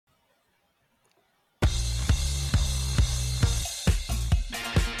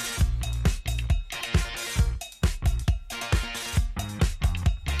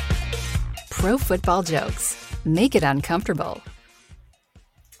Pro Football Jokes. Make it uncomfortable.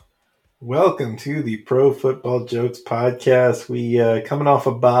 Welcome to the Pro Football Jokes podcast. We coming off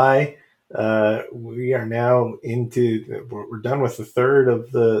a bye. We are now we're done with the third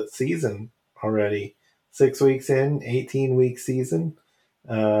of the season already. 6 weeks in, 18-week season.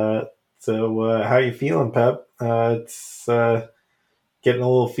 So how you feeling, Pep? It's getting a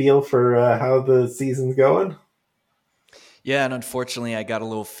little feel for how the season's going. Yeah, and unfortunately, I got a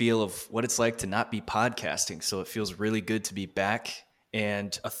little feel of what it's like to not be podcasting. So it feels really good to be back.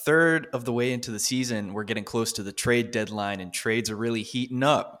 And a third of the way into the season, we're getting close to the trade deadline, and trades are really heating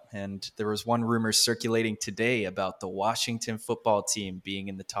up. And there was one rumor circulating today about the Washington football team being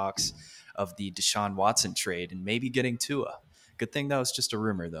in the talks of the Deshaun Watson trade and maybe getting Tua. Good thing that was just a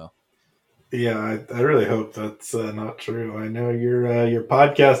rumor, though. Yeah, I really hope that's not true. I know you're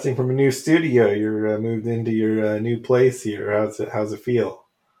podcasting from a new studio. You're moved into your new place here. How's it feel?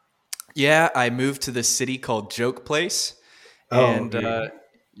 Yeah, I moved to this city called Joke Place. And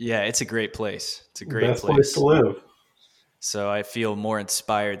yeah, it's a great place. It's a great best place to live. So I feel more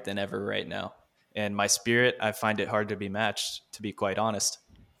inspired than ever right now. And my spirit, I find it hard to be matched, to be quite honest.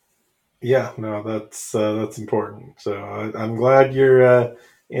 Yeah, no, that's important. So I'm glad you're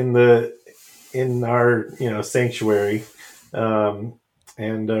in our sanctuary,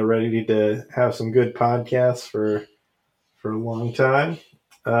 and ready to have some good podcasts for a long time.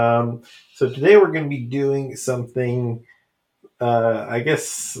 So today we're going to be doing something. I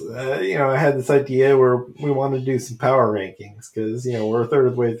guess I had this idea where we want to do some power rankings because we're a third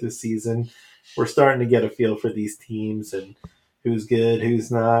of the way through the season. We're starting to get a feel for these teams and who's good,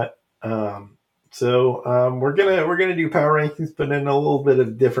 who's not. So we're gonna do power rankings, but in a little bit of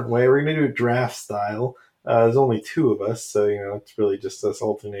a different way. We're gonna do a draft style. There's only two of us, so it's really just us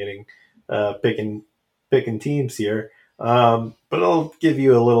alternating, picking teams here. But I'll give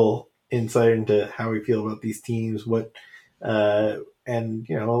you a little insight into how we feel about these teams, and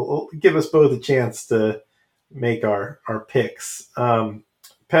it'll give us both a chance to make our picks.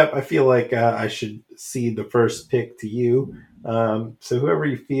 Pep, I feel like I should cede the first pick to you. So whoever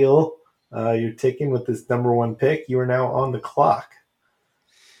you feel you're taking with this number one pick, you are now on the clock.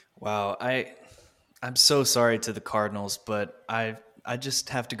 Wow, I'm so sorry to the Cardinals, but I just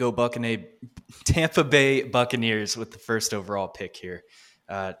have to go Tampa Bay Buccaneers with the first overall pick here.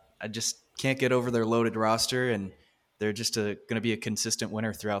 I just can't get over their loaded roster, and they're just going to be a consistent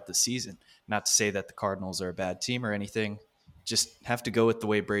winner throughout the season. Not to say that the Cardinals are a bad team or anything. Just have to go with the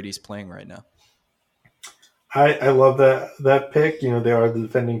way Brady's playing right now. I love that pick. They are the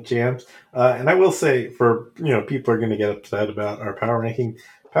defending champs. And I will say people are going to get upset about our power ranking.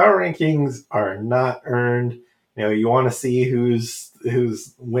 Power rankings are not earned. You want to see who's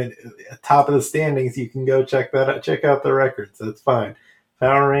went top of the standings. You can go check that out. Check out the records. That's fine.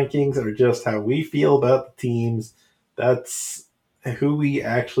 Power rankings are just how we feel about the teams. That's who we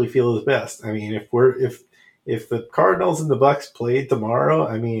actually feel is best. I mean, if the Cardinals and the Bucks played tomorrow,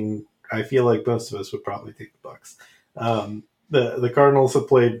 I feel like most of us would probably take the Bucks. The Cardinals have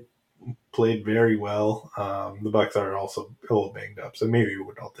played very well. The Bucks are also a little banged up, so maybe we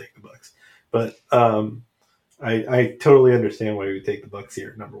would all take the Bucks. But I totally understand why we take the Bucks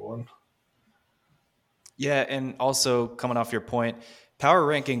here at number one. Yeah, and also coming off your point, power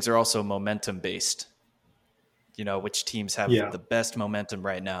rankings are also momentum based. Which teams have the best momentum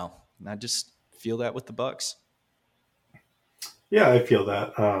right now, and I just feel that with the Bucks. Yeah, I feel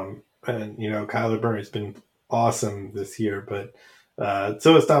that. And Kyler Murray's been awesome this year, but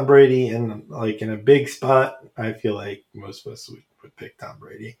so is Tom Brady. And like in a big spot, I feel like most of us would pick Tom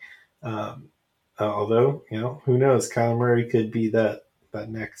Brady. Although who knows? Kyler Murray could be that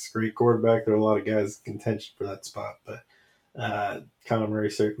next great quarterback. There are a lot of guys in contention for that spot, but Kyler Murray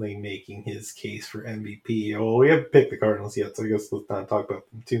certainly making his case for MVP. Well, we haven't picked the Cardinals yet, so I guess let's not talk about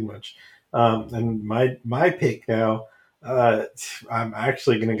them too much. And my pick now. I'm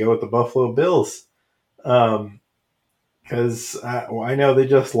actually going to go with the Buffalo Bills because I know they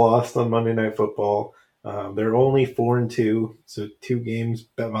just lost on Monday Night Football. They're only 4-2, so 2 games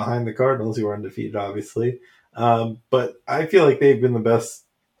behind the Cardinals, who are undefeated, obviously. But I feel like they've been the best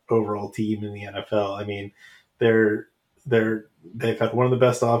overall team in the NFL. I mean, they've had one of the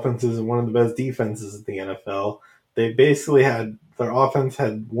best offenses and one of the best defenses in the NFL. They basically had their offense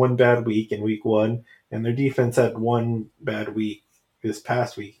had one bad week in week 1. And their defense had one bad week this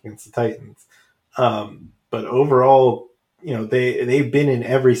past week against the Titans. But overall, they've been in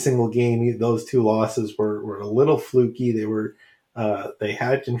every single game. Those 2 losses were a little fluky. They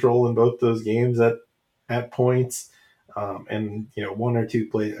had control in both those games at points. And one or two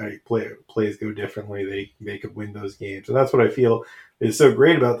plays go differently. They could win those games. And that's what I feel is so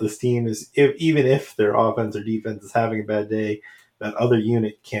great about this team is even if their offense or defense is having a bad day, that other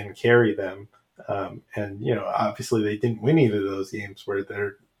unit can carry them. And obviously they didn't win either of those games where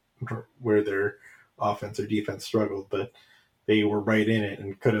their offense or defense struggled, but they were right in it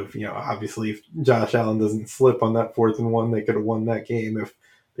and could have, obviously if Josh Allen doesn't slip on that 4th and 1, they could have won that game. If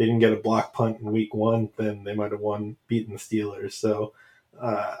they didn't get a block punt in week 1, then they might have beaten the Steelers. So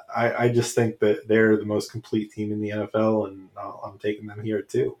I just think that they're the most complete team in the NFL, and I'm taking them here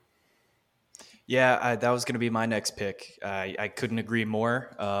too. Yeah, that was going to be my next pick. I couldn't agree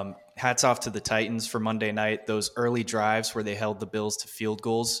more. Hats off to the Titans for Monday night. Those early drives where they held the Bills to field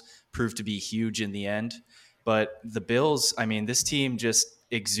goals proved to be huge in the end. But the Bills, I mean, this team just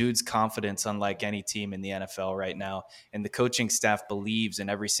exudes confidence unlike any team in the NFL right now. And the coaching staff believes in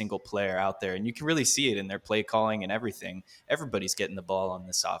every single player out there. And you can really see it in their play calling and everything. Everybody's getting the ball on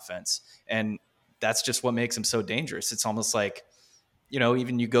this offense. And that's just what makes them so dangerous. It's almost like,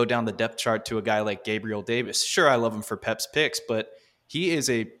 even you go down the depth chart to a guy like Gabriel Davis. Sure, I love him for Pep's picks, but he is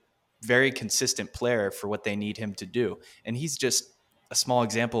a very consistent player for what they need him to do. And he's just a small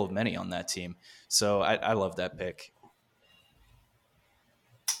example of many on that team. So I love that pick.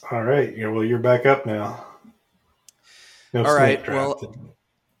 All right. Well, you're back up now. No All snake right. draft.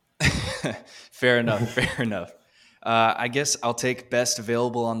 Well, fair enough. Fair enough. I guess I'll take best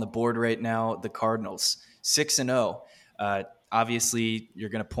available on the board right now. The Cardinals 6-0. Obviously, you're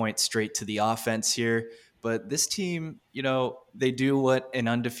going to point straight to the offense here, but this team, they do what an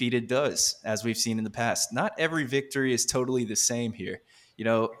undefeated does, as we've seen in the past. Not every victory is totally the same here.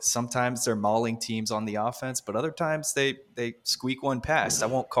 Sometimes they're mauling teams on the offense, but other times they squeak one past. I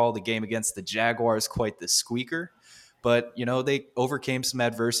won't call the game against the Jaguars quite the squeaker, but they overcame some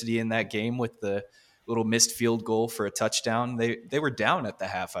adversity in that game with the little missed field goal for a touchdown. They were down at the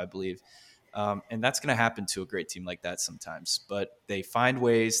half, I believe. And that's going to happen to a great team like that sometimes. But they find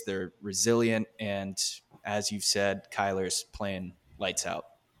ways, they're resilient, and as you've said, Kyler's playing lights out.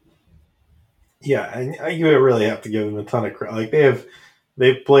 Yeah, and you really have to give them a ton of credit. Like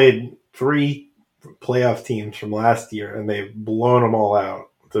they've played 3 playoff teams from last year, and they've blown them all out.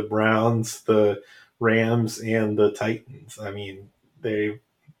 The Browns, the Rams, and the Titans. I mean,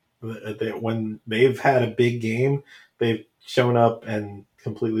 when they've had a big game, they've shown up and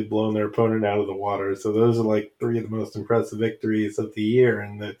completely blown their opponent out of the water. So those are like 3 of the most impressive victories of the year.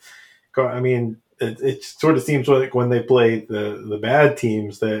 And it sort of seems like when they play the bad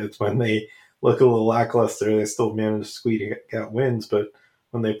teams, that it's when they look a little lackluster. They still manage to squeak out wins, but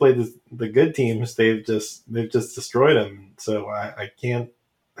when they play the good teams, they've just destroyed them. So I can't.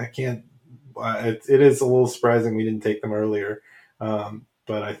 It is a little surprising we didn't take them earlier.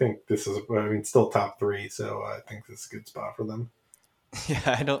 But I think this is, still top 3, so I think this is a good spot for them. Yeah,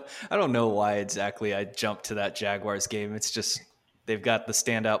 I don't know why exactly I jumped to that Jaguars game. It's just they've got the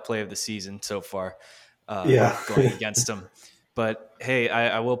standout play of the season so far, going against them. But hey,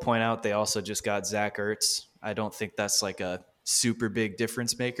 I will point out they also just got Zach Ertz. I don't think that's like a super big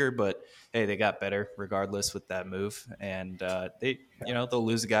difference maker, but hey, they got better regardless with that move, and they'll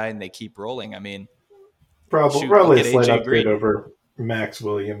lose a guy and they keep rolling. I mean, shoot, look probably a at slight AJ upgrade Green. over Max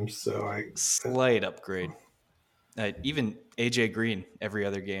Williams. So Slight upgrade. Even AJ Green, every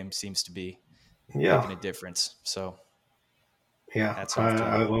other game seems to be making a difference. So, yeah, hats off to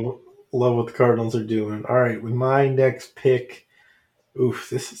I him. love what the Cardinals are doing. All right, with my next pick,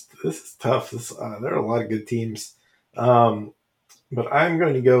 this is tough. There are a lot of good teams, but I'm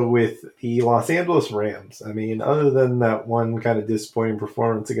going to go with the Los Angeles Rams. I mean, other than that one kind of disappointing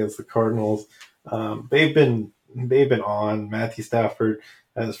performance against the Cardinals, they've been on. Matthew Stafford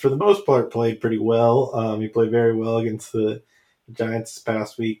has, for the most part, played pretty well. He played very well against the Giants this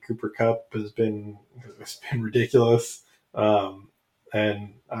past week. Cooper Kupp has been ridiculous, and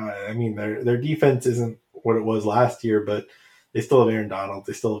their defense isn't what it was last year, but they still have Aaron Donald.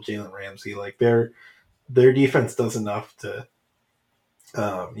 They still have Jalen Ramsey. Like their defense does enough to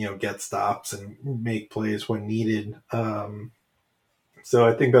get stops and make plays when needed. So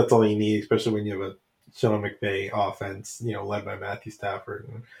I think that's all you need, especially when you have a Sean McVay offense, led by Matthew Stafford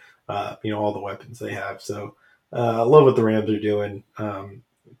and, all the weapons they have. So I love what the Rams are doing.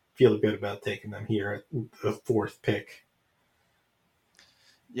 Feel good about taking them here at the 4th pick.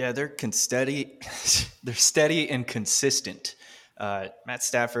 Yeah, they're steady. They're steady and consistent. Matt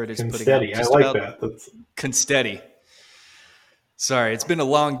Stafford is putting up just about Consteady. Sorry, it's been a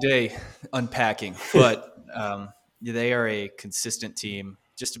long day unpacking, but they are a consistent team,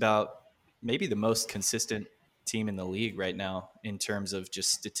 just about maybe the most consistent team in the league right now in terms of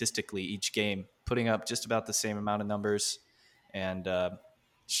just statistically each game, putting up just about the same amount of numbers. And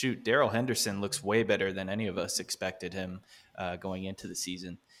shoot, Darrell Henderson looks way better than any of us expected him. going into the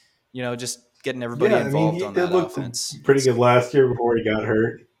season. Just getting everybody Yeah, I mean, involved he on did that look offense. pretty good last year before he got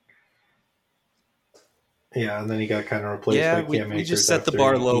hurt. Yeah, and then he got kind of replaced Yeah, by we, Cam we just Akers set the after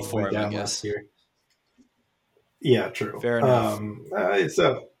bar low he for went him, I down last guess. year. Yeah, true. Fair enough.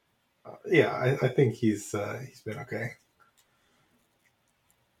 Yeah, I think he's been okay.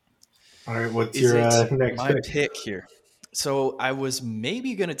 All right, what's Is your it next my pick? pick here? So I was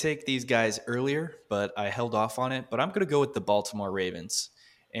maybe going to take these guys earlier, but I held off on it. But I'm going to go with the Baltimore Ravens.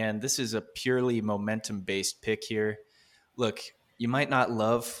 And this is a purely momentum based pick here. Look, you might not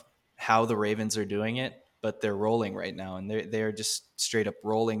love how the Ravens are doing it, but they're rolling right now. And they're just straight up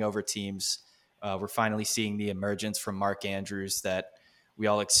rolling over teams. We're finally seeing the emergence from Mark Andrews that we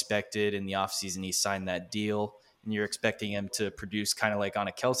all expected in the offseason. He signed that deal, and you're expecting him to produce kind of like on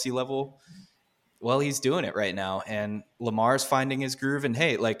a Kelsey level. Well, he's doing it right now, and Lamar's finding his groove. And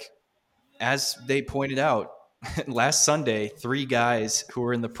hey, like as they pointed out last Sunday, 3 guys who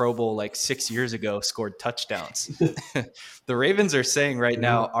were in the Pro Bowl like 6 years ago scored touchdowns. The Ravens are saying right Yeah.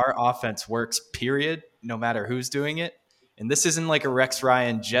 now our offense works, period, no matter who's doing it. And this isn't like a Rex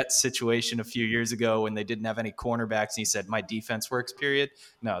Ryan Jets situation a few years ago when they didn't have any cornerbacks and he said, my defense works, period.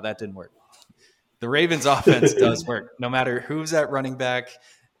 No, that didn't work. The Ravens offense does work. No matter who's at running back,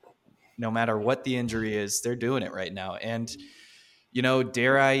 no matter what the injury is, they're doing it right now. And,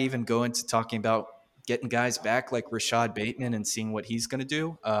 dare I even go into talking about getting guys back like Rashad Bateman and seeing what he's going to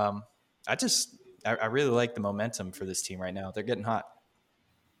do? I just, I really like the momentum for this team right now. They're getting hot.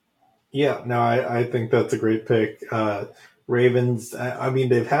 Yeah, no, I think that's a great pick. Ravens, I mean,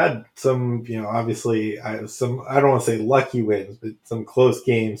 they've had some, obviously, I don't want to say lucky wins, but some close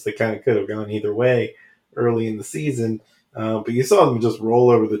games that kind of could have gone either way early in the season. But you saw them just roll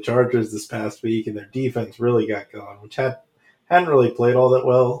over the Chargers this past week, and their defense really got going, which hadn't really played all that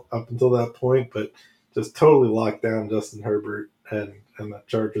well up until that point, but just totally locked down Justin Herbert and the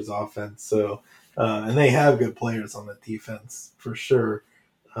Chargers offense. So, and they have good players on the defense for sure.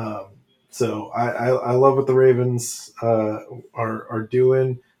 Um, so I love what the Ravens are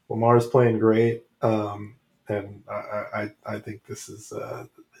doing. Lamar's playing great, and I think this is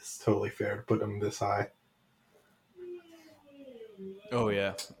totally fair to put him this high. Oh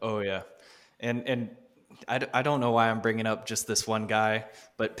yeah, oh yeah, and I don't know why I'm bringing up just this one guy,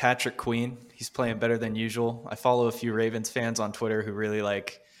 but Patrick Queen, he's playing better than usual. I follow a few Ravens fans on Twitter who really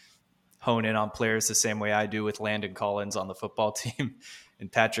like hone in on players the same way I do with Landon Collins on the football team,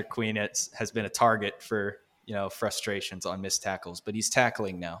 and Patrick Queen has been a target for frustrations on missed tackles, but he's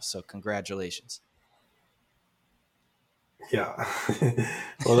tackling now, so congratulations. Yeah,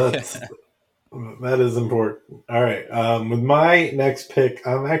 well that is important. All right. With my next pick,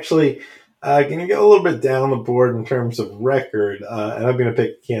 I'm actually going to go a little bit down the board in terms of record, and I'm going to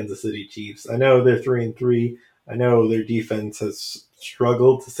pick Kansas City Chiefs. I know they're 3-3. I know their defense has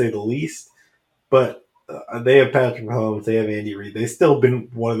struggled to say the least, but they have Patrick Mahomes. They have Andy Reid. They've still been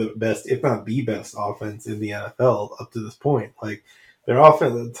one of the best, if not the best, offense in the NFL up to this point. Like their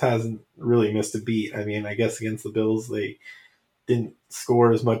offense hasn't really missed a beat. I mean, I guess against the Bills, they didn't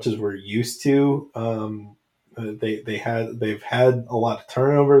score as much as we're used to. They've had a lot of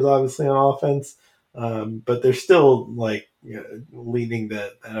turnovers, obviously on offense, but they're still like leading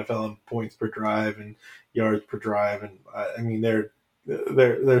the NFL in points per drive and yards per drive, and I mean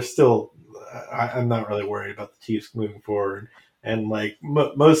they're still. I'm not really worried about the Chiefs moving forward. And like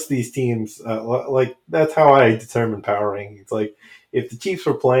most of these teams, like that's how I determine power rankings. Like if the Chiefs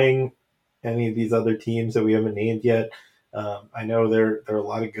were playing any of these other teams that we haven't named yet, I know there are a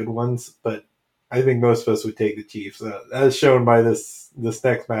lot of good ones, but I think most of us would take the Chiefs. As shown by this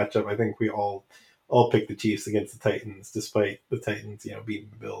next matchup, I think we all picked the Chiefs against the Titans, despite the Titans, beating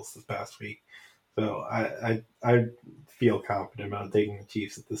the Bills this past week. So I feel confident about taking the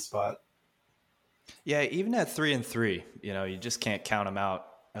Chiefs at this spot. Yeah, even at 3-3, you just can't count them out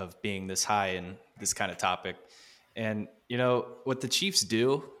of being this high in this kind of topic. And what the Chiefs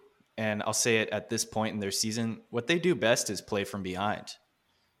do, and I'll say it at this point in their season, what they do best is play from behind.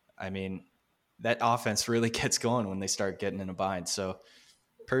 I mean, that offense really gets going when they start getting in a bind. So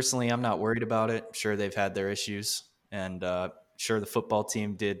personally, I'm not worried about it. Sure, they've had their issues, and sure, the football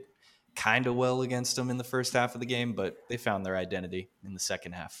team did kind of well against them in the first half of the game, but they found their identity in the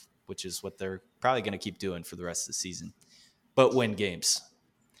second half, which is what they're probably going to keep doing for the rest of the season, but win games.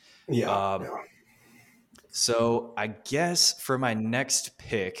 Yeah, Um, yeah. So I guess for my next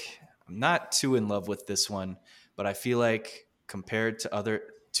pick, I'm not too in love with this one, but I feel like compared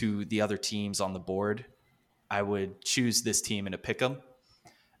to the other teams on the board, I would choose this team in a pick 'em,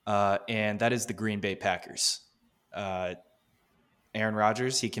 and that is the Green Bay Packers. Uh, Aaron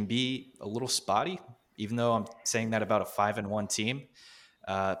Rodgers, he can be a little spotty, even though I'm saying that about a 5-1 team.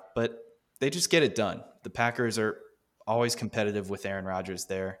 But they just get it done. The Packers are always competitive with Aaron Rodgers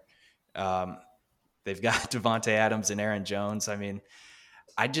there. Um, they've got Devontae Adams and Aaron Jones. I mean,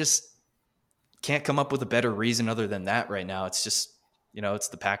 I just can't come up with a better reason other than that right now. It's just, it's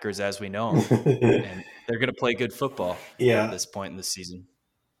the Packers as we know them, and they're going to play good football at Yeah, this point in the season.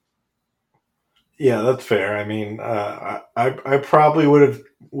 yeah, that's fair. I mean, I probably would have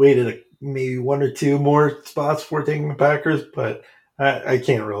waited maybe one or two more spots before taking the Packers, but I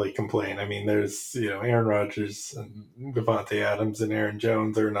can't really complain. I mean, there's Aaron Rodgers and Devontae Adams and Aaron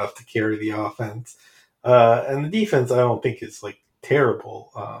Jones are enough to carry the offense, and the defense I don't think is like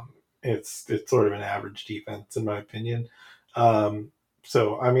terrible. It's sort of an average defense in my opinion.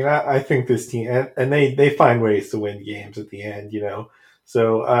 So I mean, I think this team and they find ways to win games at the end.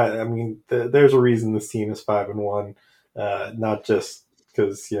 So I mean, there's a reason this team is 5-1, not just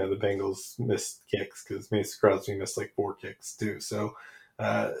because the Bengals missed kicks because Mason Crosby missed like 4 kicks too. So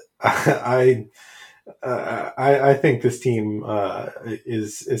I, I think this team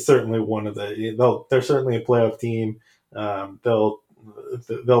is certainly one of they're certainly a playoff team. They'll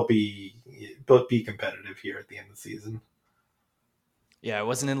be competitive here at the end of the season. Yeah, I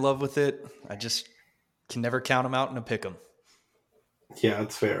wasn't in love with it. I just can never count them out in a pick 'em. Yeah,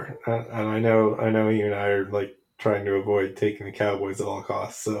 it's fair, and I know you and I are like trying to avoid taking the Cowboys at all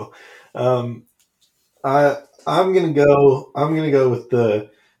costs. So, um, I'm gonna go with the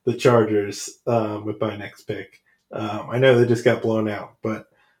Chargers with my next pick. I know they just got blown out, but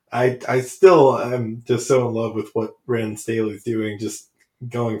I still am just so in love with what Brandon Staley's doing, just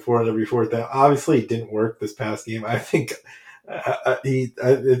going for it every fourth down. Obviously, it didn't work this past game. I think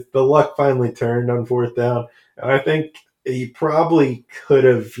the luck finally turned on fourth down, and I think he probably could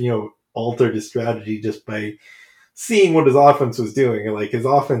have altered his strategy just by seeing what his offense was doing. And like his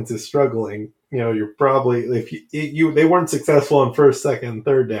offense is struggling. You're probably if they weren't successful on first, second,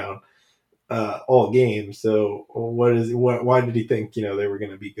 third down all game. So why did he think they were going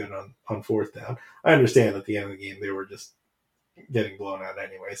to be good on fourth down? I understand at the end of the game they were just getting blown out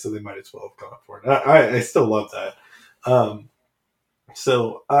anyway, so they might as well have gone for it. I still love that.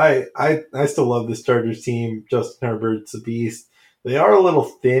 So I still love this Chargers team. Justin Herbert's a beast. They are a little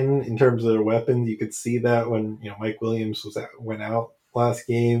thin in terms of their weapons. You could see that when Mike Williams went out last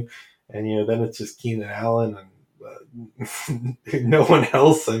game, and then it's just Keenan Allen and no one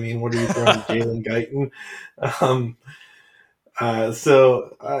else. I mean, what are you throwing, Jalen Guyton? It's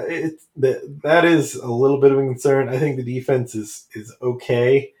that is a little bit of a concern. I think the defense is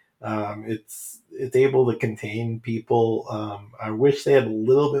okay. It's able to contain people. I wish they had a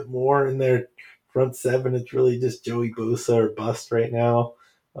little bit more in their front seven. It's really just Joey Bosa or bust right now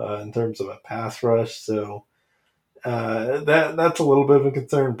in terms of a pass rush. So that's a little bit of a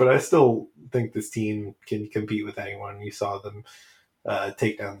concern. But I still think this team can compete with anyone. You saw them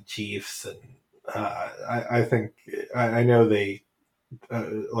take down the Chiefs, and I think I know they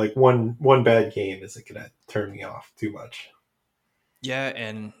like one bad game isn't going to turn me off too much. Yeah,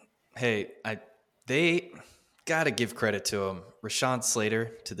 and hey, they got to give credit to him. Rashawn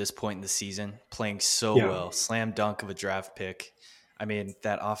Slater, to this point in the season, playing so well. Slam dunk of a draft pick. I mean,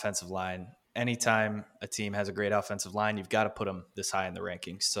 that offensive line. Anytime a team has a great offensive line, you've got to put them this high in the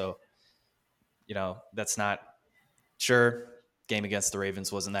rankings. So, that's not sure. Game against the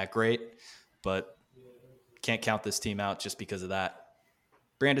Ravens wasn't that great, but can't count this team out just because of that.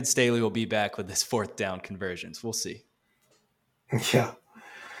 Brandon Staley will be back with his fourth down conversions. We'll see. Yeah.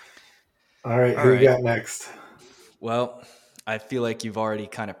 All right. Who you got next? Well, I feel like you've already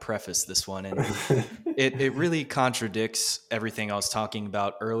kind of prefaced this one, and it really contradicts everything I was talking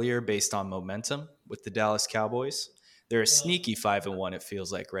about earlier based on momentum with the Dallas Cowboys. They're a sneaky 5-1, it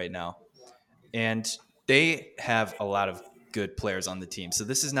feels like right now. And they have a lot of good players on the team. So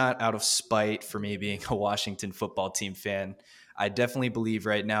this is not out of spite for me being a Washington football team fan. I definitely believe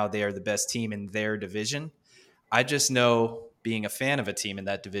right now they are the best team in their division. I just know, being a fan of a team in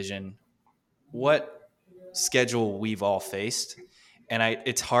that division, what schedule we've all faced. And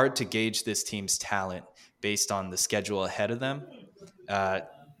it's hard to gauge this team's talent based on the schedule ahead of them.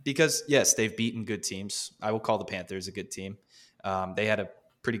 Because, yes, they've beaten good teams. I will call the Panthers a good team. They had a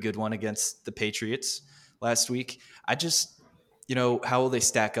pretty good one against the Patriots last week. I just, how will they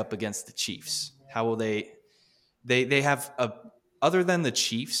stack up against the Chiefs? How will they have other than the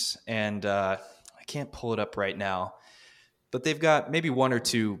Chiefs, and I can't pull it up right now, but they've got maybe one or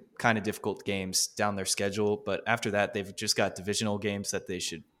two kind of difficult games down their schedule. But after that, they've just got divisional games that they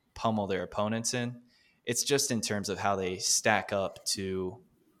should pummel their opponents in. It's just in terms of how they stack up to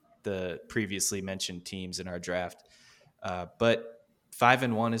the previously mentioned teams in our draft. But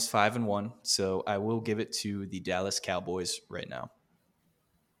 5-1 is 5-1. So I will give it to the Dallas Cowboys right now.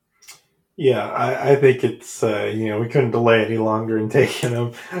 Yeah, I think it's we couldn't delay any longer in taking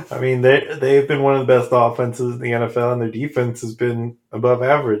them. I mean, they've been one of the best offenses in the NFL, and their defense has been above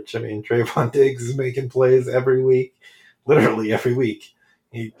average. I mean, Trayvon Diggs is making plays every week, literally every week.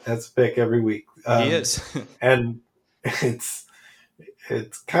 He has a pick every week, He is. and it's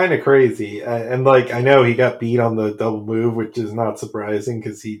it's kind of crazy. And like, I know he got beat on the double move, which is not surprising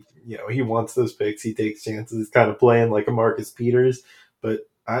because he wants those picks. He takes chances. He's kind of playing like a Marcus Peters, but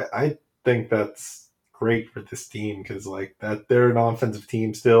I think that's great for this team because like that they're an offensive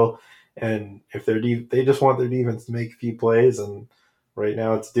team still, and if they just want their defense to make a few plays, and right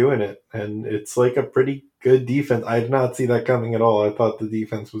now it's doing it, and it's like a pretty good defense. I did not see that coming at all. I thought the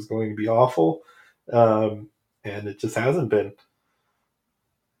defense was going to be awful, and it just hasn't been.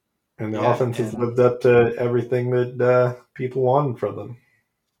 And the Yeah, offense has and lived up to everything that people wanted from them.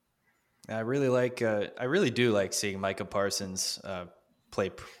 I really do like seeing Micah Parsons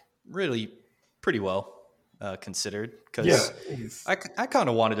play really pretty well considered Yeah, because I kind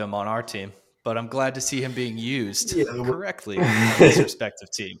of wanted him on our team, but I'm glad to see him being used yeah, correctly on his respective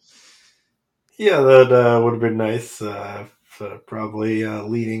team. yeah. That would have been nice. Probably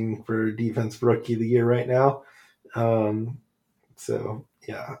leading for defense rookie of the year right now. Um, so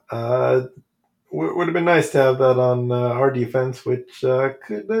yeah, would have been nice to have that on our defense, which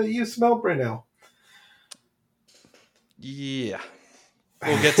could use some help right now. Yeah,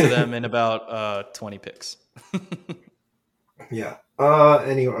 we'll get to them in about 20 picks. Yeah.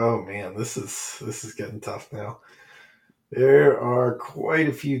 Anyway, oh man, this is getting tough now. There are quite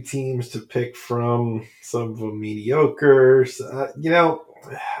a few teams to pick from. Some of them mediocre.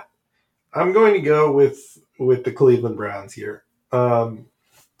 I'm going to go with the Cleveland Browns here. All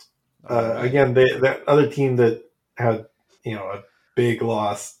right. Again, that other team that had a big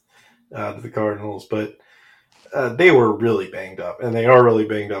loss to the Cardinals, but they were really banged up, and they are really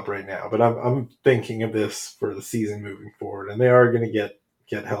banged up right now. But I'm thinking of this for the season moving forward, and they are going to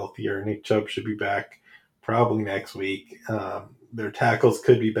get healthier. Nick Chubb should be back probably next week. Their tackles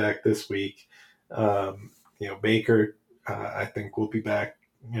could be back this week. Baker, I think, will be back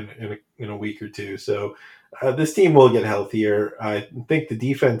in a week or two. So this team will get healthier. I think the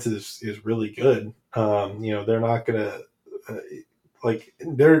defense is really good. They're not going to.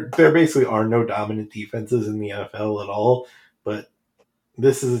 There basically are no dominant defenses in the NFL at all, but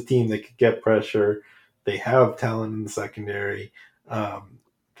this is a team that could get pressure. They have talent in the secondary. When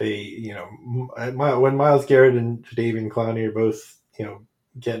Miles Garrett and Jadeveon Clowney are both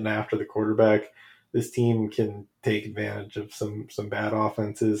getting after the quarterback, this team can take advantage of some bad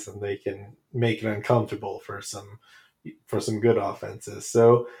offenses, and they can make it uncomfortable for some good offenses.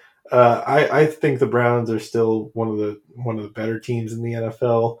 So I think the Browns are still one of the better teams in the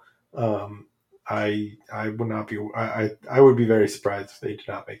NFL. I would not be I would be very surprised if they did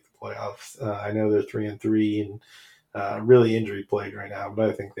not make the playoffs. I know they're 3-3 and really injury plagued right now, but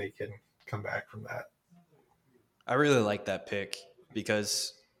I think they can come back from that. I really like that pick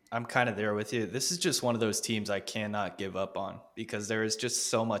because I'm kind of there with you. This is just one of those teams I cannot give up on because there is just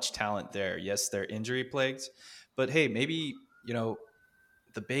so much talent there. Yes, they're injury plagued, but hey, maybe,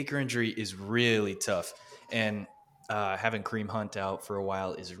 the Baker injury is really tough. And having Kareem Hunt out for a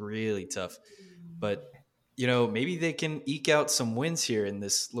while is really tough. But, maybe they can eke out some wins here in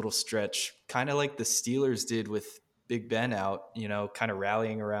this little stretch, kind of like the Steelers did with Big Ben out, kind of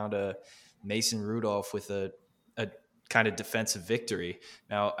rallying around a Mason Rudolph with a kind of defensive victory.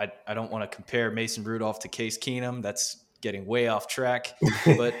 Now, I don't want to compare Mason Rudolph to Case Keenum. That's getting way off track.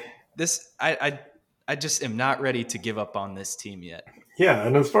 But I just am not ready to give up on this team yet. Yeah,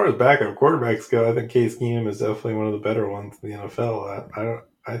 and as far as backup quarterbacks go, I think Case Keenum is definitely one of the better ones in the NFL.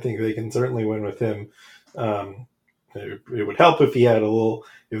 I think they can certainly win with him. It would help if he had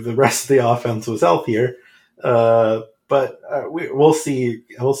if the rest of the offense was healthier. But we'll see.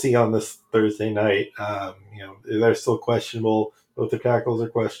 We'll see on this Thursday night. They're still questionable. Both the tackles are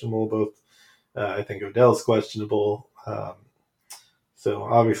questionable. Both, I think Odell's questionable. So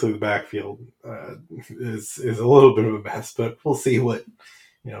obviously the backfield is a little bit of a mess, but we'll see what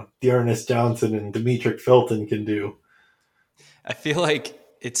Dearness Johnson and Demetric Felton can do. I feel like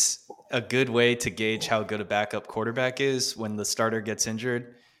it's a good way to gauge how good a backup quarterback is when the starter gets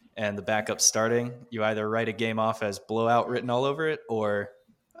injured and the backup's starting. You either write a game off as blowout written all over it, or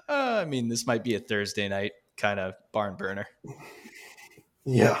this might be a Thursday night kind of barn burner.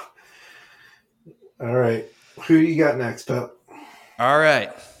 Yeah. All right. Who do you got next, Pep? All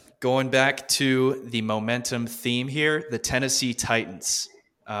right. Going back to the momentum theme here, the Tennessee Titans.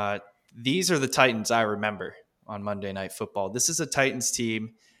 These are the Titans I remember. on Monday Night Football. This is a Titans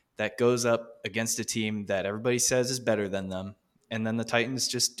team that goes up against a team that everybody says is better than them, and then the Titans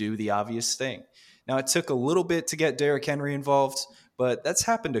just do the obvious thing. Now, it took a little bit to get Derrick Henry involved, but that's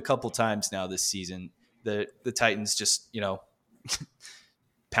happened a couple times now this season. The Titans just,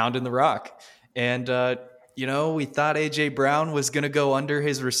 pounding the rock. And, we thought A.J. Brown was going to go under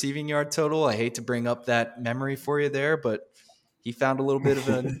his receiving yard total. I hate to bring up that memory for you there, but he found a little bit of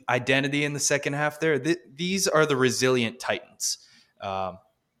an identity in the second half there. These are the resilient Titans.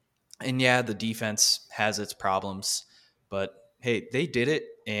 And yeah, the defense has its problems, but hey, they did it.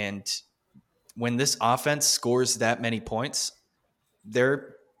 And when this offense scores that many points,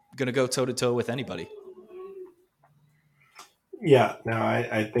 they're going to go toe to toe with anybody. Yeah, no,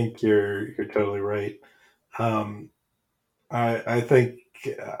 I think you're totally right. I think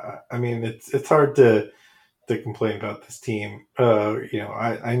I mean it's hard to complain about this team.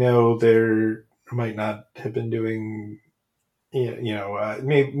 I know they might not have been doing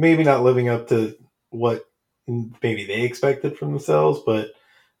maybe not living up to what maybe they expected from themselves, but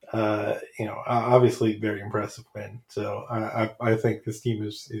obviously very impressive win. So I think this team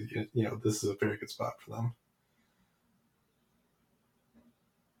is this is a very good spot for them.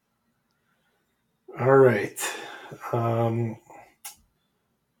 All right.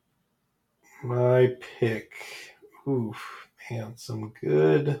 My pick. Oof, man, some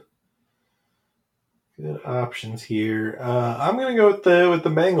good options here. I'm gonna go with the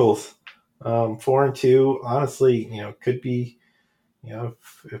Bengals. 4-2. Honestly, could be.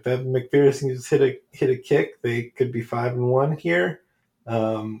 If Evan McPherson just hit a kick, they could be 5-1 here.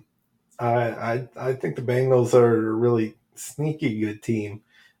 I think the Bengals are a really sneaky good team.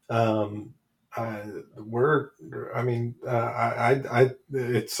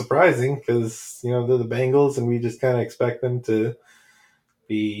 It's surprising because they're the Bengals and we just kind of expect them to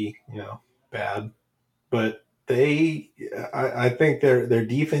be bad, but I think their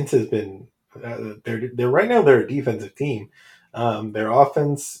defense has been they're right now they're a defensive team. Their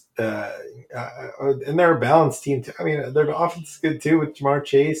offense and they're a balanced team too. I mean, their offense is good too with Jamar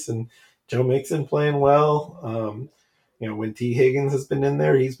Chase and Joe Mixon playing well. When T. Higgins has been in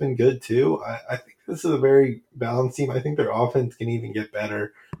there, he's been good too. I think this is a very balanced team. I think their offense can even get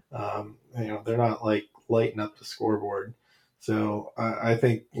better. They're not like lighting up the scoreboard. So I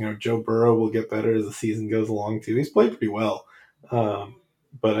think Joe Burrow will get better as the season goes along too. He's played pretty well, but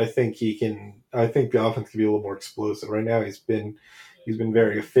I think he can. I think the offense can be a little more explosive. Right now, he's been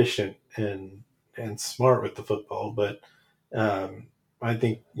very efficient and smart with the football, but I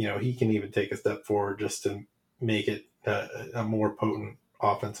think he can even take a step forward just to make it a more potent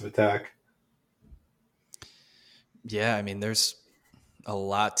offensive attack. Yeah, I mean, there's a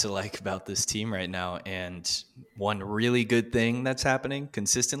lot to like about this team right now. And one really good thing that's happening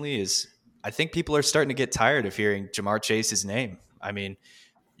consistently is I think people are starting to get tired of hearing Jamar Chase's name. I mean,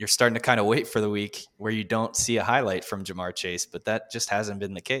 you're starting to kind of wait for the week where you don't see a highlight from Jamar Chase, but that just hasn't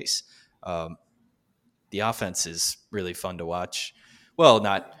been the case. The offense is really fun to watch. Well,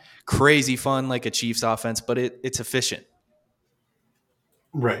 not crazy fun like a Chiefs offense, but it's efficient.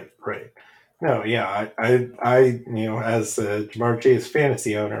 Right. No, yeah, I as a Jamar Chase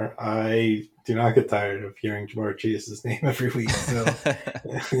fantasy owner, I do not get tired of hearing Jamar Chase's name every week. So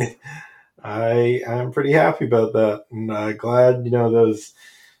I am pretty happy about that, and glad those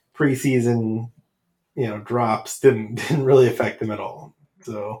preseason drops didn't really affect them at all.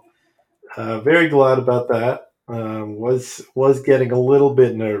 So very glad about that. Was getting a little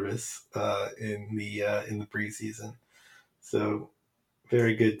bit nervous in the preseason. So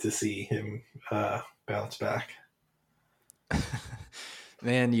very good to see him bounce back.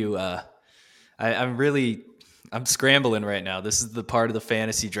 Man, I'm scrambling right now. This is the part of the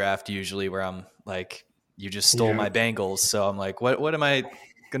fantasy draft usually where I'm like, you just stole my Bengals. So I'm like, what am I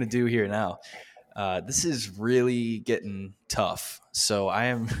going to do here now? This is really getting tough. So I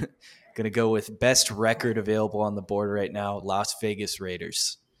am going to go with best record available on the board right now, Las Vegas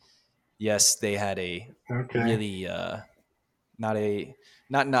Raiders. Yes, they had a really not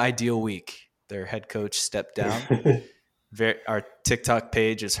an ideal week. Their head coach stepped down. Our TikTok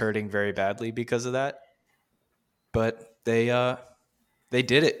page is hurting very badly because of that. But they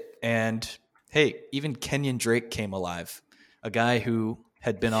did it. And hey, even Kenyon Drake came alive, a guy who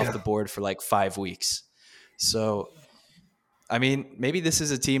had been off the board for like 5 weeks. So, I mean, maybe this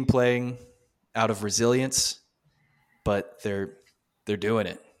is a team playing out of resilience, but they're doing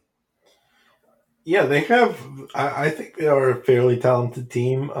it. Yeah, they have. I think they are a fairly talented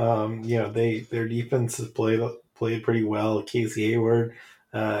team. Their defense has played pretty well. Casey Hayward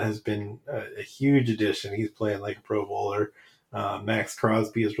has been a huge addition. He's playing like a Pro Bowler. Max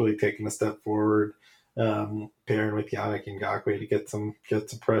Crosby has really taken a step forward. pairing with Yannick Ngakoue to get some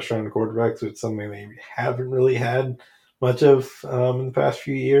pressure on the quarterbacks, which is something they haven't really had much of in the past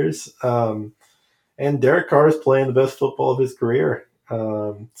few years. And Derek Carr is playing the best football of his career.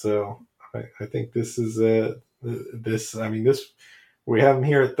 So I think this is this. I mean, this we have him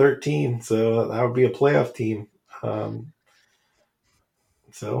here at 13, so that would be a playoff team.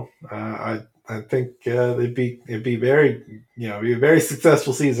 So I think it'd be very be a very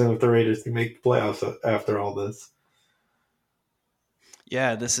successful season if the Raiders can make the playoffs after all this.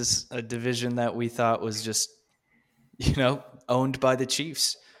 Yeah, this is a division that we thought was just, owned by the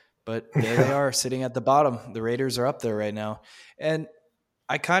Chiefs. But there they are sitting at the bottom. The Raiders are up there right now. And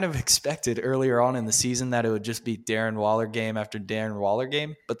I kind of expected earlier on in the season that it would just be Darren Waller game after Darren Waller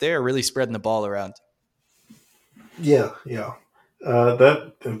game, but they are really spreading the ball around. Yeah, yeah.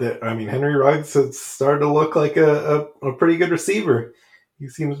 I mean, Henry Ruggs has started to look like a pretty good receiver. He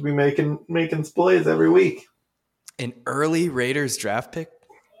seems to be making plays every week. An early Raiders draft pick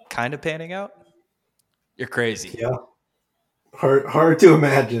kind of panning out? You're crazy. Yeah. Hard to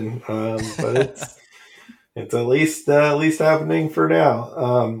imagine, but it's at least happening for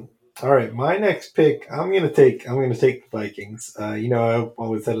now. All right, my next pick, I'm gonna take the Vikings. I've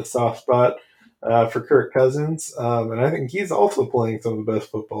always had a soft spot for Kirk Cousins, and I think he's also playing some of the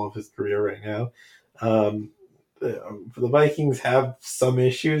best football of his career right now. The Vikings have some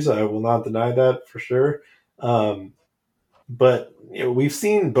issues. I will not deny that for sure. But we've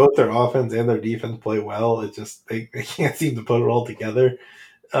seen both their offense and their defense play well. It's just they can't seem to put it all together.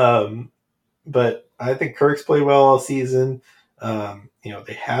 But I think Kirk's played well all season.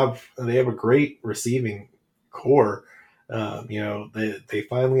 They have a great receiving core. They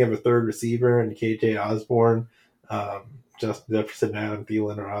finally have a third receiver in KJ Osborne. Justin Jefferson and Adam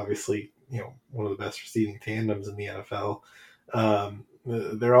Thielen are obviously one of the best receiving tandems in the NFL.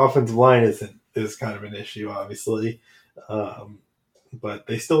 Their offensive line is kind of an issue, obviously. But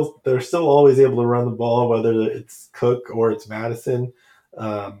they're still always able to run the ball, whether it's Cook or it's Madison.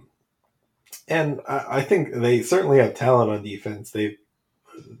 And I think they certainly have talent on defense.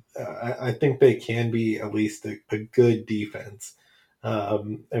 I think they can be at least a good defense.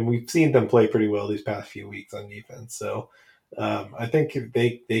 And we've seen them play pretty well these past few weeks on defense. So I think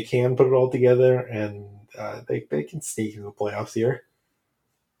they can put it all together, and they can sneak into the playoffs here.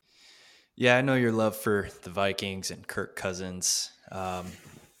 Yeah, I know your love for the Vikings and Kirk Cousins.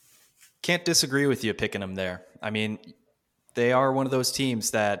 Can't disagree with you picking them there. I mean, they are one of those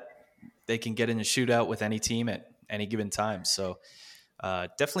teams that they can get in a shootout with any team at any given time. So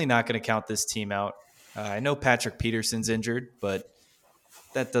definitely not going to count this team out. I know Patrick Peterson's injured, but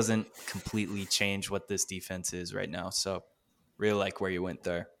that doesn't completely change what this defense is right now. So really like where you went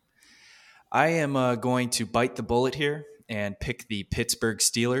there. I am going to bite the bullet here and pick the Pittsburgh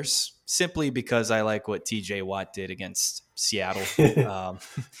Steelers simply because I like what TJ Watt did against Seattle.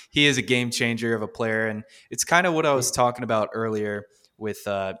 He is a game changer of a player, and it's kind of what I was talking about earlier with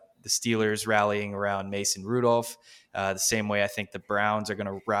the Steelers rallying around Mason Rudolph. The same way I think the Browns are going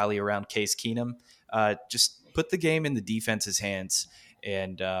to rally around Case Keenum. Just put the game in the defense's hands.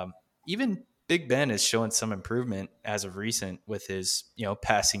 And even Big Ben is showing some improvement as of recent with his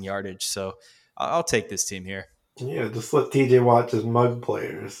passing yardage. So I'll take this team here. Yeah, just let TJ Watt just mug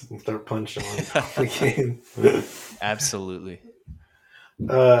players and start punching them the game. Absolutely.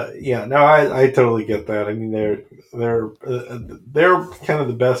 I totally get that. I mean, they're kind of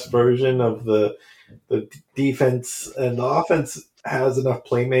the best version of the defense, and the offense has enough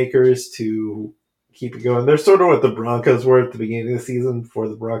playmakers to keep it going. They're sort of what the Broncos were at the beginning of the season before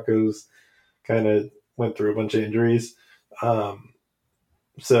the Broncos kind of went through a bunch of injuries.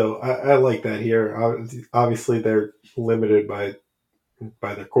 So I like that here. Obviously, they're limited by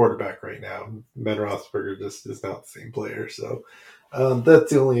their quarterback right now. Ben Roethlisberger just is not the same player. So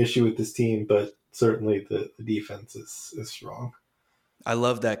that's the only issue with this team, but certainly the defense is strong. I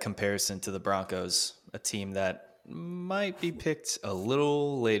love that comparison to the Broncos, a team that might be picked a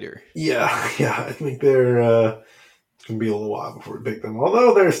little later. Yeah, I think they're going to be a little while before we pick them.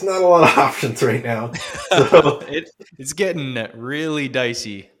 Although there's not a lot of options right now. So, it's getting really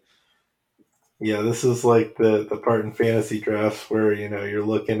dicey. Yeah, this is like the part in fantasy drafts where you're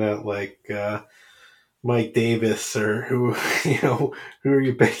looking at like Mike Davis or who are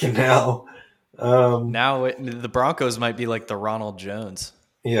you picking now? Now the Broncos might be like the Ronald Jones.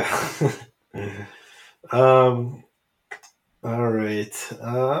 Yeah. All right.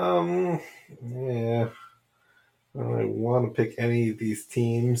 Yeah. I don't want to pick any of these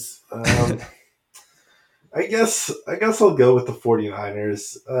teams. I guess I'll go with the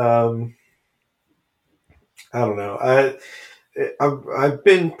 49ers. I don't know. I've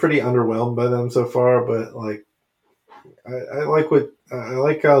been pretty underwhelmed by them so far, but like I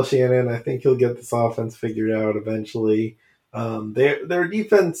like Kyle Shannon. I think he'll get this offense figured out eventually. Their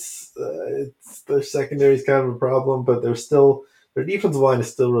defense, their secondary is kind of a problem, but their defensive line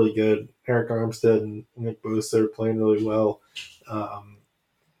is still really good. Eric Armstead and Nick Bosa are playing really well. Um,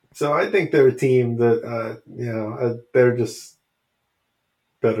 so I think they're a team that they're just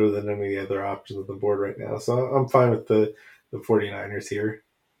better than any of the other options on the board right now. So I'm fine with the 49ers here.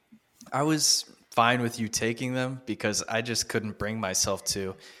 I was fine with you taking them because I just couldn't bring myself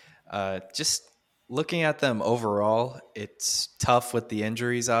to. Just looking at them overall, it's tough with the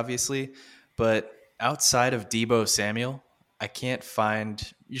injuries, obviously, but outside of Debo Samuel, I can't find.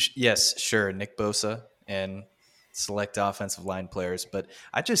 Yes, sure, Nick Bosa and select offensive line players, but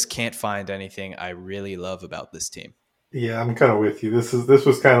I just can't find anything I really love about this team. Yeah, I'm kind of with you. This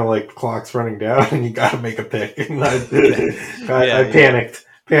was kind of like the clock's running down, and you got to make a pick. And Yeah, I panicked,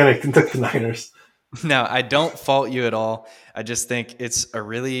 and took the Niners. Now, I don't fault you at all. I just think it's a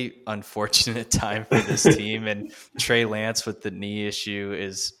really unfortunate time for this team, and Trey Lance with the knee issue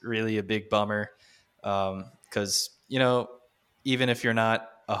is really a big bummer. Because even if you're not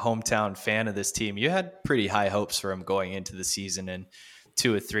a hometown fan of this team, you had pretty high hopes for him going into the season, and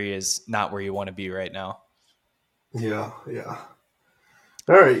 2 or 3 is not where you want to be right now. Yeah.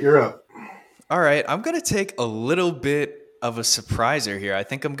 All right, you're up. All right, I'm going to take a little bit of a surpriser here. I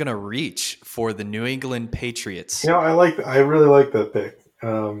think I'm going to reach for the New England Patriots. I really like that pick.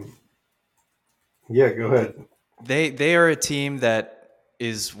 Yeah, go ahead. They are a team that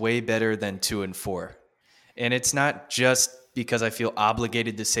is way better than 2-4. And it's not just because I feel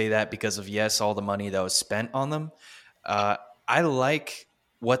obligated to say that because of, yes, all the money that was spent on them. I like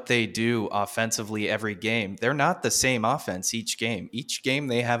what they do offensively every game. They're not the same offense each game. Each game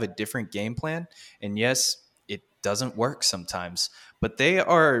they have a different game plan. And yes, it doesn't work sometimes, but they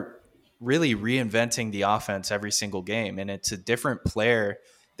are really reinventing the offense every single game. And it's a different player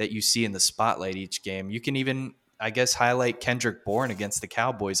that you see in the spotlight each game. You can even, I guess, highlight Kendrick Bourne against the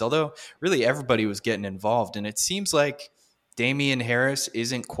Cowboys, although really everybody was getting involved. And it seems like Damian Harris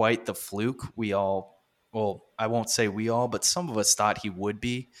isn't quite the fluke well, I won't say we all, but some of us thought he would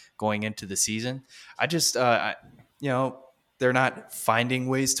be going into the season. I just, they're not finding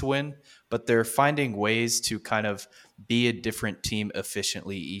ways to win, but they're finding ways to kind of be a different team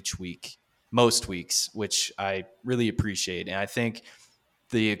efficiently each week, most weeks, which I really appreciate. And I think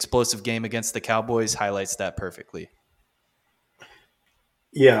the explosive game against the Cowboys highlights that perfectly.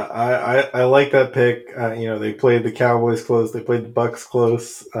 Yeah, I like that pick. They played the Cowboys close. They played the Bucks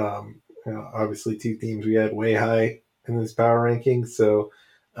close. Obviously, two teams we had way high in this power ranking. So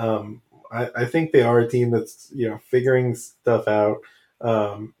I think they are a team that's figuring stuff out.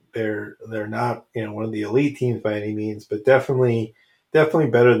 They're not one of the elite teams by any means, but definitely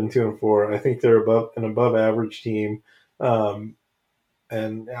better than 2-4. I think they're an above average team. And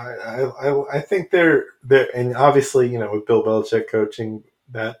I think they're and obviously with Bill Belichick coaching,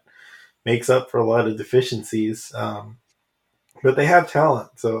 that makes up for a lot of deficiencies. But they have talent,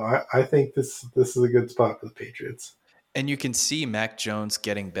 so I think this is a good spot for the Patriots. And you can see Mac Jones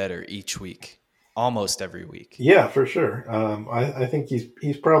getting better each week, almost every week. Yeah, for sure. I think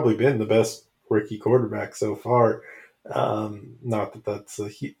he's probably been the best rookie quarterback so far. Not that that's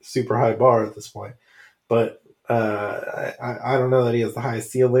a super high bar at this point, but I don't know that he has the highest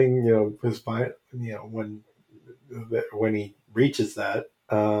ceiling. His fine. When he reaches that.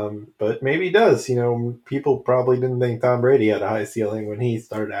 But maybe he does. People probably didn't think Tom Brady had a high ceiling when he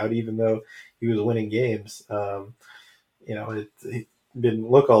started out, even though he was winning games. It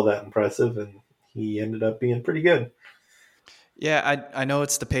didn't look all that impressive, and he ended up being pretty good. Yeah, I know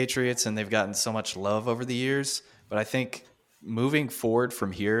it's the Patriots, and they've gotten so much love over the years, but I think moving forward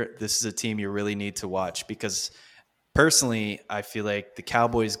from here, this is a team you really need to watch because personally, I feel like the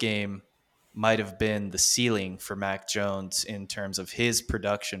Cowboys game might have been the ceiling for Mac Jones in terms of his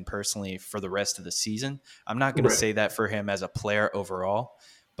production personally for the rest of the season. I'm not going to say that for him as a player overall,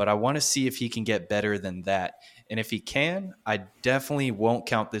 but I want to see if he can get better than that. And if he can, I definitely won't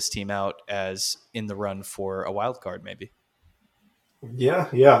count this team out as in the run for a wild card, maybe. Yeah,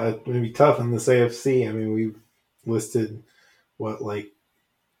 it may be tough in this AFC. I mean, we've listed like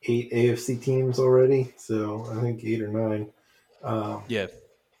 8 AFC teams already, so I think 8 or 9. Yeah.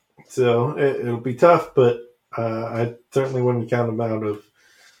 So it'll be tough, but I certainly wouldn't count them out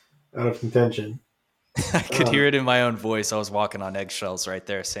of contention. I could hear it in my own voice. I was walking on eggshells right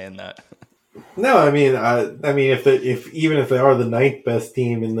there saying that. No, I mean, if even if they are the 9th best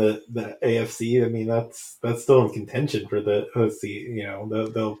team in the AFC, I mean that's still in contention for the. Let's see,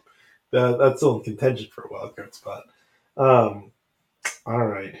 they'll that's still in contention for a wild card spot. Um, all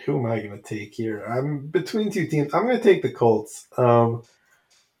right, who am I going to take here? I'm between two teams. I'm going to take the Colts.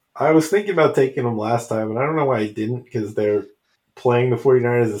 I was thinking about taking them last time, and I don't know why I didn't because they're playing the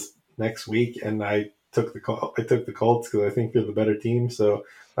 49ers this next week, and I took the Colts because I think they're the better team. So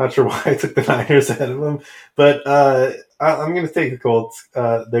not sure why I took the Niners ahead of them, but I'm going to take the Colts.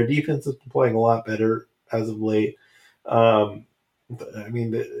 Their defense has been playing a lot better as of late. Um, I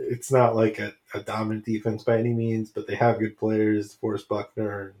mean, it's not like a dominant defense by any means, but they have good players: Forrest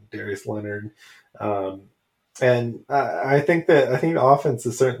Buckner and Darius Leonard. Um, and I think the offense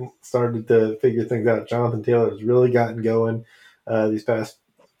has certainly started to figure things out. Jonathan Taylor has really gotten going these past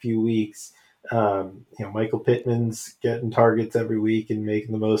few weeks. Michael Pittman's getting targets every week and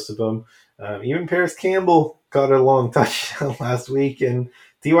making the most of them. Even Paris Campbell got a long touchdown last week, and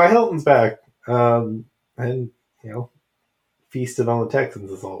T.Y. Hilton's back. And you know, feasted on the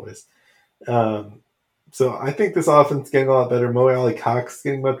Texans as always. Um, so I think this offense is getting a lot better. Mo Alley Cox is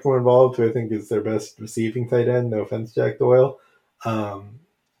getting much more involved, who I think is their best receiving tight end. No offense, Jack Doyle. Um,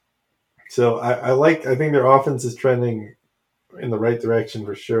 so I think their offense is trending in the right direction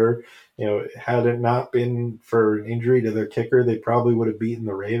for sure. Had it not been for an injury to their kicker, they probably would have beaten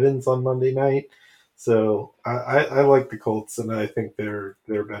the Ravens on Monday night. So I like the Colts, and I think they're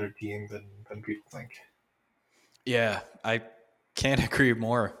a better team than people think. Yeah, I can't agree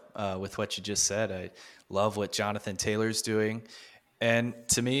more with what you just said. I love what Jonathan Taylor's doing. And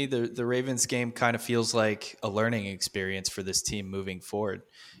to me, the Ravens game kind of feels like a learning experience for this team moving forward.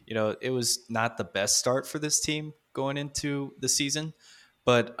 It was not the best start for this team going into the season,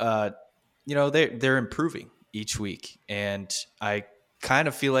 but they're improving each week, and I kind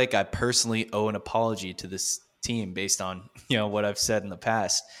of feel like I personally owe an apology to this team based on what I've said in the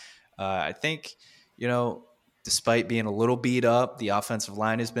past. I think you know despite being a little beat up, the offensive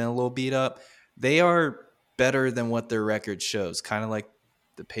line has been a little beat up. They are better than what their record shows, kind of like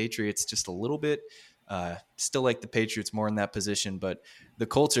the Patriots, just a little bit. Still like the Patriots more in that position, but the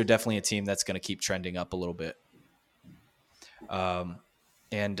Colts are definitely a team that's going to keep trending up a little bit.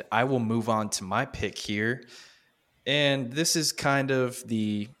 And I will move on to my pick here. And this is kind of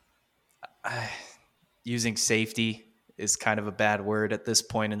using safety is kind of a bad word at this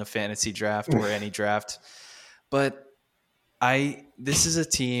point in the fantasy draft or any draft. But this is a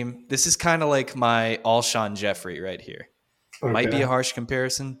team, this is kind of like my Alshon Jeffrey right here. Okay. Might be a harsh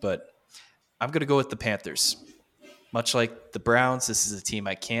comparison, but I'm going to go with the Panthers. Much like the Browns, this is a team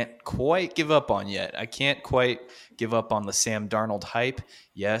I can't quite give up on yet. I can't quite give up on the Sam Darnold hype.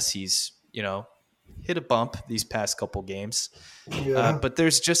 Yes, he's, hit a bump these past couple games. Yeah. But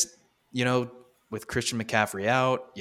there's just, with Christian McCaffrey out,